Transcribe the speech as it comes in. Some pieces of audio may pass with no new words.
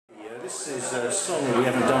This is a song we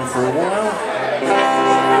haven't done for a while,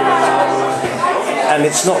 and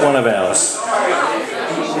it's not one of ours.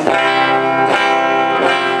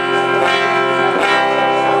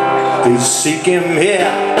 They seek him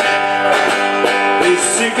here, they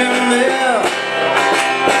seek him there,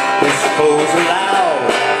 his foes allow,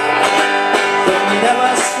 but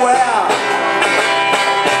never swear.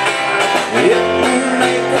 It will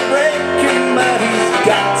make or break him, but he's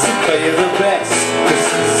got to pay the best, 'cause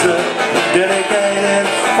he's a dedicated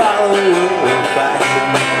follower of fashion.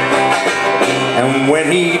 And when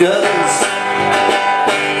he does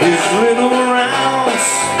his little rounds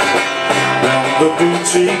round the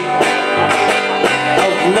boutique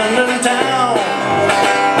of London town,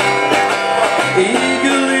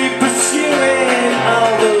 eagerly pursuing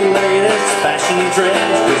all the latest fashion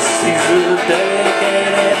trends, 'cause he's a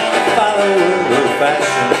dedicated follower of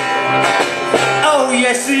fashion. Oh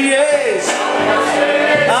yes he is,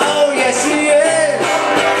 oh yes he is.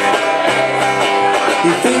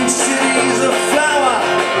 He thinks that he's a flower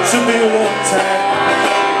to be looked at,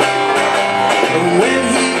 and when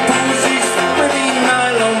he pulls his pretty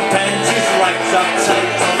nylon pants, his right up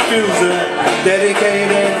tight, feels a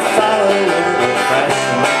dedicated follower of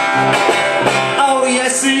fashion. Oh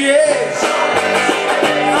yes he is,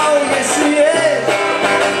 oh yes he is.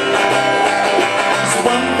 There's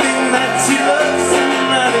one thing that he loves, and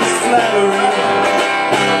that is flattery.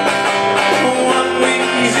 One week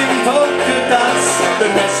he's in polka dots, the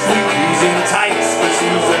next week he's in tights, 'cause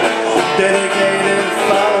he's a dedicated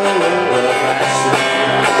follower of fashion.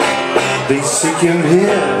 They seek him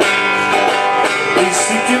here, they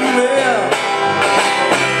seek him there,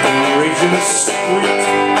 Regent Street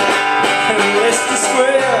and Leicester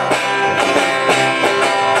Square.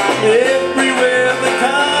 Everywhere the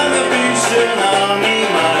Conservation Army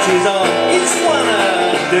marches on, each one a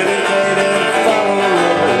dedicated follower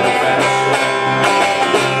of fashion.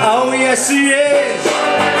 Oh yes he is,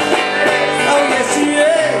 oh yes he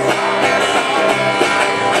is.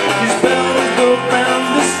 His bells go round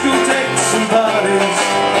discotheques and parties,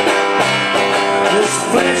 his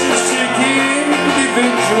pleasure-seeking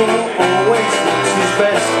individual always looks his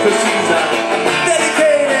best, 'cause he's a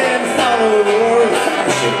dedicated follower of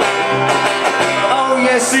fashion. Oh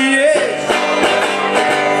yes he is,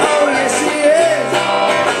 oh yes he is.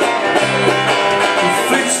 He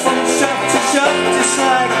flits from shop to shop just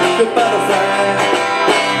like a butterfly.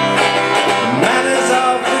 The manners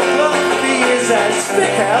of the cloth he is as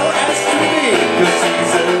fickle as can be, 'cause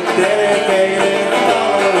he's a dedicated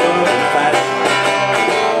follower of fashion.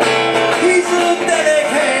 He's a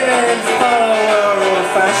dedicated follower of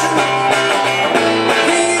fashion.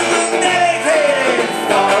 He's a dedicated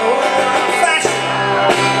follower of fashion.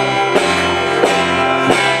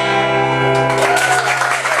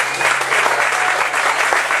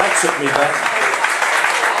 That took me back.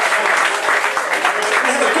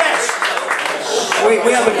 We have a guest.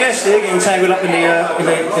 We have a guest here getting tangled up in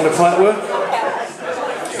the pipe work.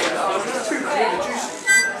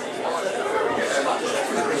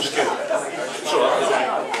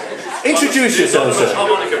 Introduce yourself, sir.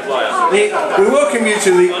 Harmonica player. We welcome you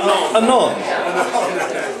to the Anon.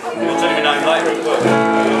 You'll tell me name later at work.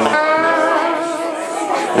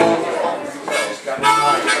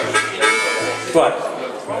 Right,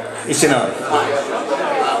 it's in O.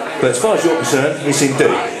 But as far as you're concerned, it's in D.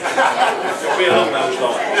 It'll be along those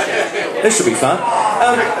lines. This will be fun.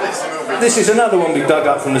 This is another one we dug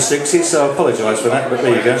up from the 60s, so I apologise for that, but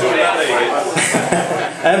there you go.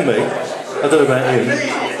 And me. I don't know about you.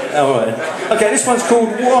 Alright. Okay, this one's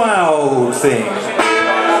called Wild Thing.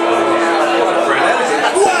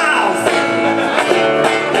 Wild Thing!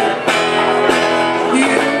 You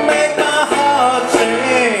make my heart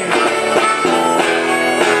sing.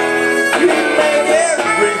 You make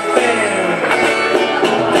everything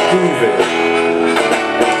groove it.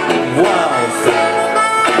 Wild Thing.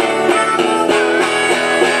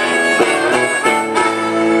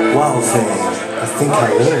 Wild Thing. I think I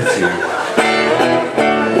loved you.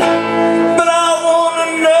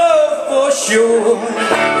 Sure.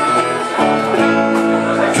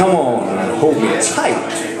 Come on, hold me tight.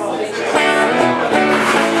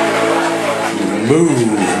 Move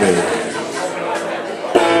me.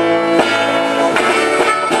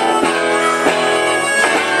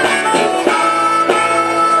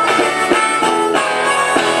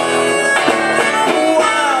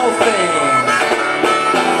 Wild thing.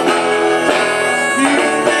 You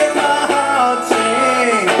make my heart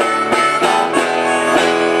sing.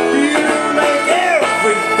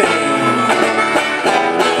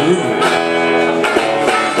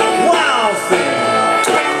 Wow thing.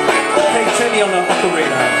 Okay, turn me on the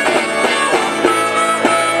ocarina.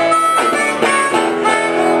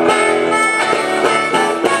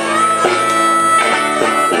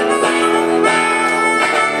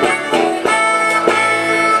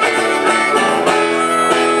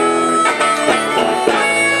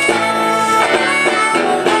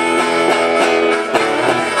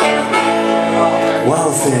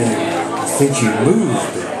 think you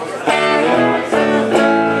moved me.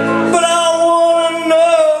 But I wanna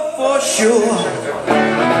know for sure.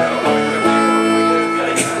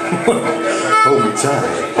 Hold me tight.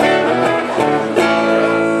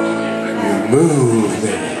 You moved me.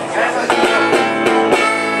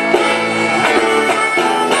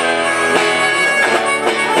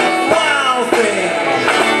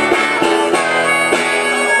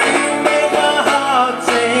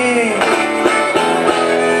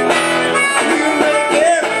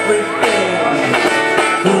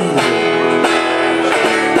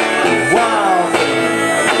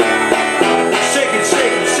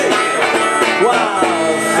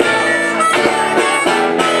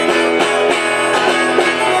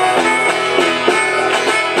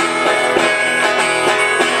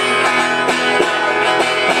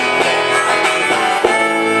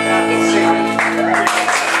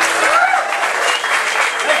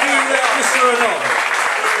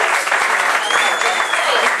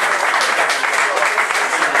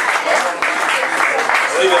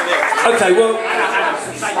 Okay, well,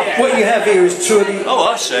 what you have here is two of the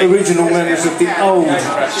original members of the old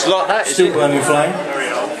Still Burning Flame.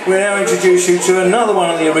 We'll now introduce you to another one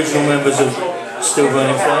of the original members of Still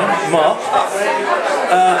Burning Flame, Mark.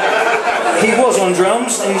 He was on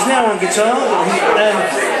drums and he's now on guitar.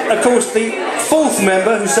 And of course the fourth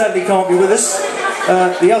member, who sadly can't be with us,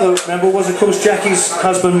 the other member was of course Jackie's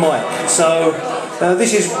husband Mike. So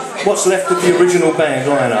this is what's left of the original band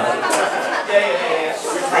lineup.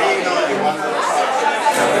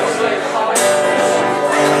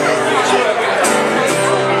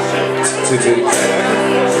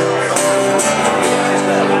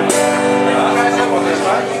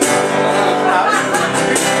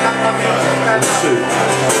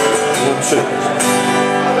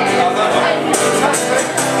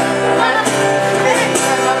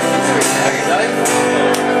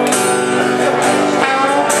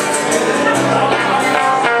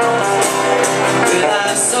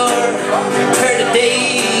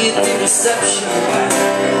 Reception,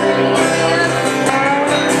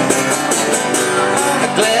 a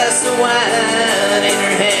glass of wine in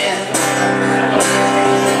her hand.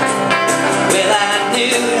 Well, I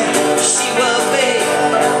knew she would be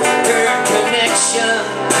her connection,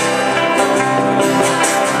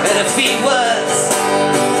 and if he was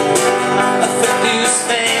a footloose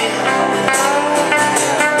man,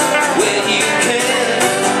 well, you can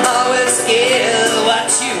always get what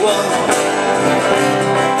you want.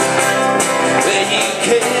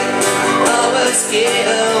 Get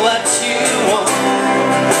what you want.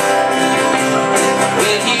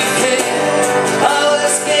 Well, you can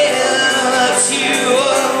always get what you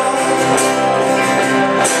want.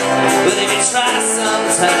 But if you try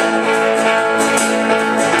sometime,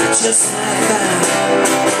 just like that,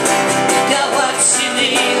 you got what you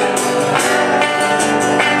need.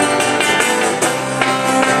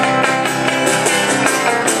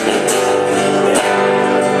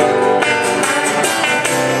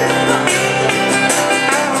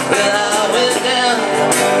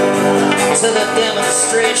 To the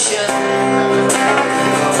demonstration,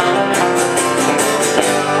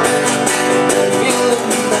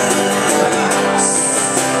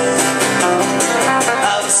 I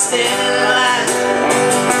was standing in line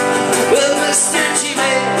with Mr.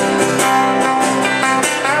 Jimmy,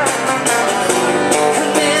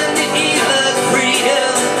 and man, did he look pretty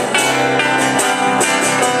good.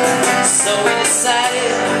 So we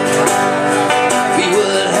decided we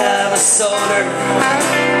would have a soda.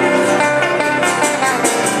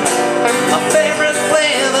 My favorite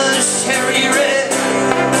flavor is cherry red,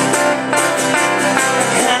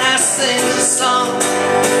 and I sing the song,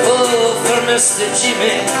 oh, for Mr.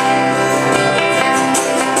 Jimmy.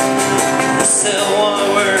 He said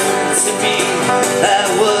one word to me that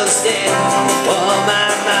was dead. Oh my,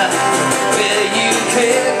 well, you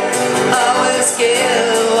can always get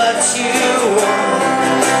what you want.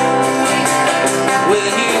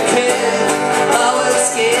 Well, you can always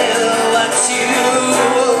get what you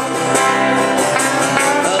want.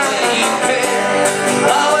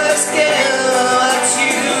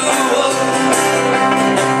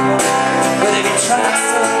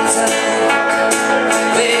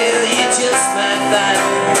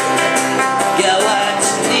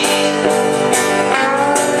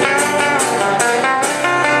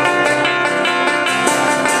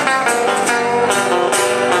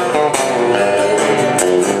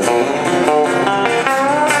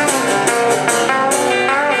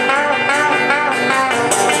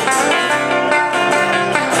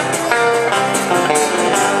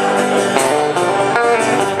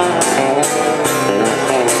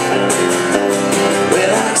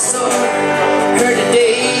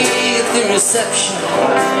 deception.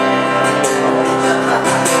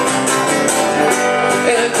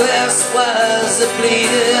 In her glass was a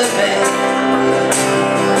bleeding man.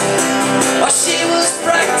 While she was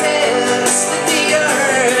practiced at the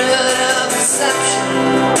art of deception.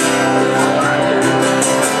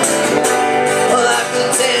 Well, I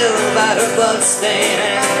could tell by her blood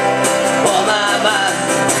stain. Oh my mind,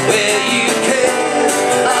 well you can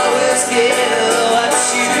always get what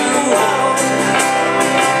you want.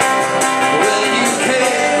 Well you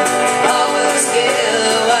can always get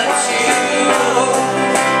what you want.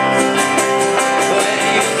 Well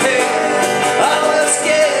you can always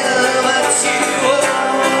get what you want.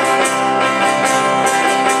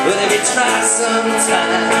 Well if you try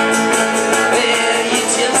sometime